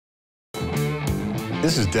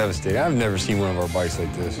This is devastating. I've never seen one of our bikes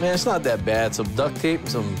like this. Man, it's not that bad. Some duct tape,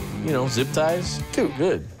 some, zip ties. Dude,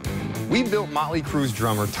 good. We built Motley Crue's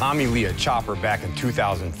drummer Tommy Lee a chopper back in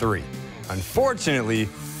 2003. Unfortunately,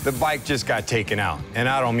 the bike just got taken out, and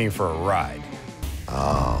I don't mean for a ride.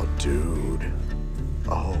 Oh, dude.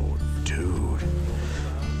 Oh, dude.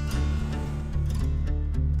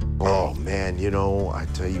 Oh, man, I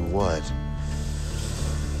tell you what.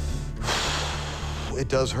 It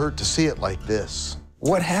does hurt to see it like this.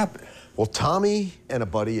 What happened? Well, Tommy and a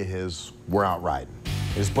buddy of his were out riding.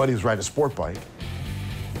 His buddy was riding a sport bike.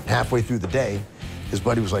 Halfway through the day, his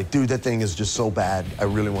buddy was like, dude, that thing is just so bad, I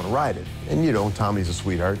really want to ride it. And Tommy's a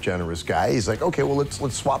sweetheart, generous guy. He's like, okay, well,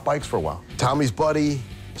 let's swap bikes for a while. Tommy's buddy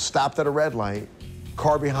stopped at a red light,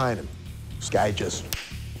 car behind him. This guy just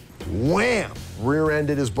wham,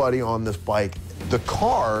 rear-ended his buddy on this bike. The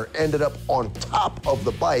car ended up on top of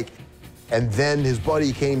the bike, and then his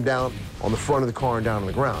buddy came down on the front of the car and down on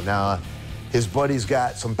the ground. Now, his buddy's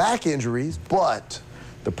got some back injuries, but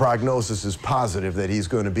the prognosis is positive that he's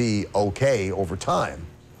going to be okay over time.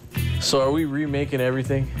 So are we remaking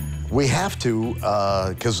everything? We have to,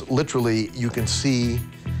 because literally you can see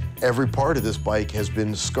every part of this bike has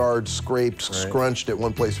been scarred, scraped, scrunched at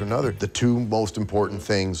one place or another. The two most important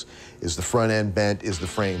things is the front end bent, is the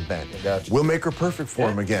frame bent. Gotcha. We'll make her perfect for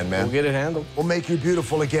him again, man. We'll get it handled. We'll make you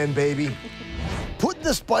beautiful again, baby. Putting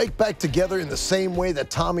this bike back together in the same way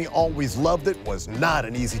that Tommy always loved it was not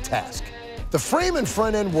an easy task. The frame and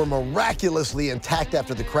front end were miraculously intact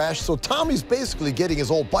after the crash, so Tommy's basically getting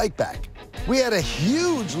his old bike back. We had a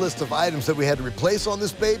huge list of items that we had to replace on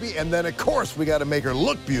this baby, and then, of course, we got to make her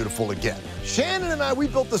look beautiful again. Shannon and I, we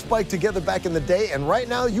built this bike together back in the day, and right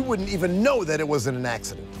now, you wouldn't even know that it wasn't an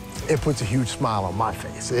accident. It puts a huge smile on my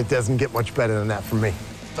face. It doesn't get much better than that for me.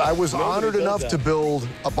 I was honored enough to build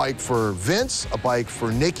a bike for Vince, a bike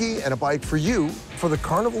for Nikki, and a bike for you for the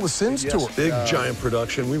Carnival of Sins tour. Big, giant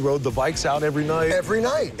production. We rode the bikes out every night. Every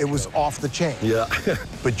night. It was off the chain. Yeah.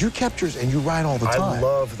 But you kept yours and you ride all the time. I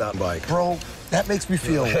love that bike. Bro, that makes me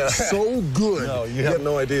feel so good. No, you have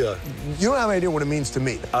no idea. You don't have any idea what it means to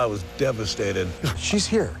me. I was devastated. She's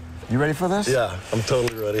here. You ready for this? Yeah, I'm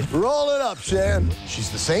totally ready. Roll it up, Shan. She's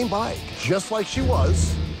the same bike, just like she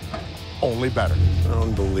was, only better.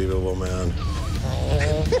 Unbelievable, man.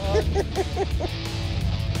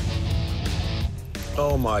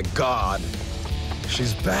 Oh, my God.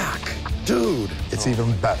 She's back. Dude. It's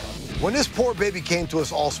even better. When this poor baby came to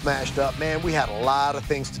us all smashed up, man, we had a lot of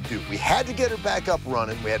things to do. We had to get her back up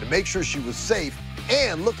running. We had to make sure she was safe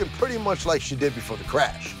and looking pretty much like she did before the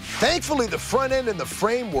crash. Thankfully, the front end and the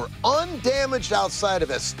frame were undamaged outside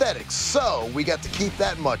of aesthetics, so we got to keep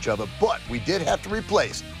that much of it, but we did have to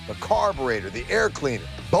replace the carburetor, the air cleaner,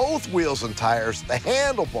 both wheels and tires, the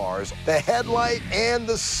handlebars, the headlight, and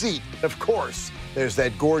the seat. Of course, there's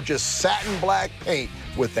that gorgeous satin black paint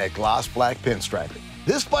with that gloss black pinstriping.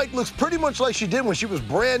 This bike looks pretty much like she did when she was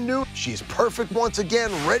brand new. She's perfect once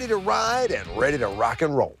again, ready to ride and ready to rock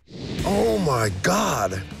and roll. Oh, my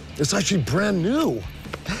God. It's actually brand new.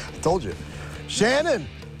 I told you. Shannon,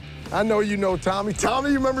 I know you know Tommy. Tommy,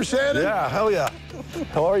 you remember Shannon? Yeah, hell yeah.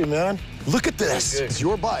 How are you, man? Look at this. It's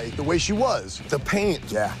your bike, the way she was. The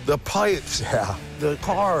paint. Yeah. The pipes. Yeah. The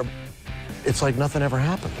carb. It's like nothing ever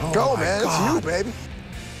happened. Oh, Go, my man. God. It's you, baby.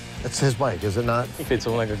 That's his bike, is it not? It fits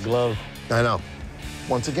on like a glove. I know.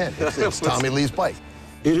 Once again, it's Tommy Lee's bike.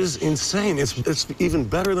 It is insane. It's even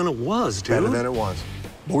better than it was, dude. Better than it was.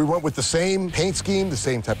 But we went with the same paint scheme, the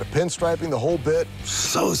same type of pinstriping, the whole bit.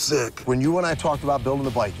 So sick. When you and I talked about building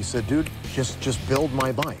the bike, you said, dude, just build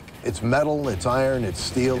my bike. It's metal, it's iron, it's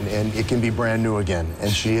steel, and it can be brand new again.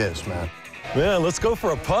 And she is, man. Man, let's go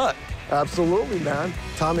for a putt. Absolutely, man.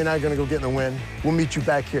 Tommy and I are gonna go get in the wind. We'll meet you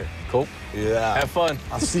back here. Cool. Yeah. Have fun.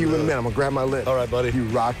 I'll see you in a minute. I'm gonna grab my lid. All right, buddy. You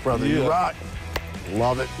rock, brother. Yeah. You rock.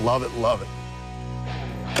 Love it, love it, love it.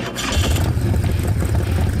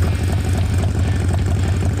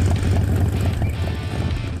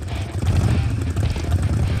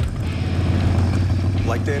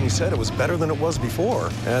 Like Danny said, it was better than it was before,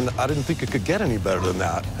 and I didn't think it could get any better than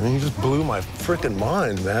that. I mean, you just blew my frickin'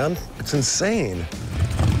 mind, man. It's insane.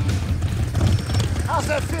 How's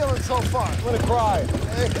that feeling so far? I'm gonna cry.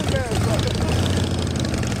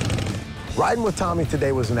 Riding with Tommy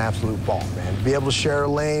today was an absolute ball, man. To be able to share a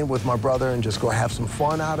lane with my brother and just go have some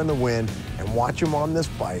fun out in the wind and watch him on this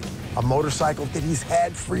bike, a motorcycle that he's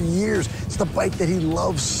had for years. It's the bike that he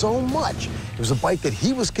loves so much. It was a bike that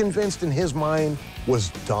he was convinced in his mind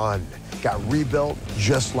was done. Got rebuilt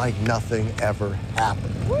just like nothing ever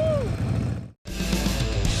happened. Woo!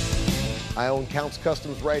 I own Counts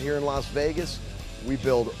Customs right here in Las Vegas. We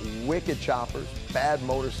build wicked choppers, bad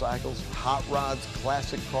motorcycles, hot rods,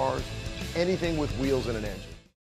 classic cars, anything with wheels and an engine.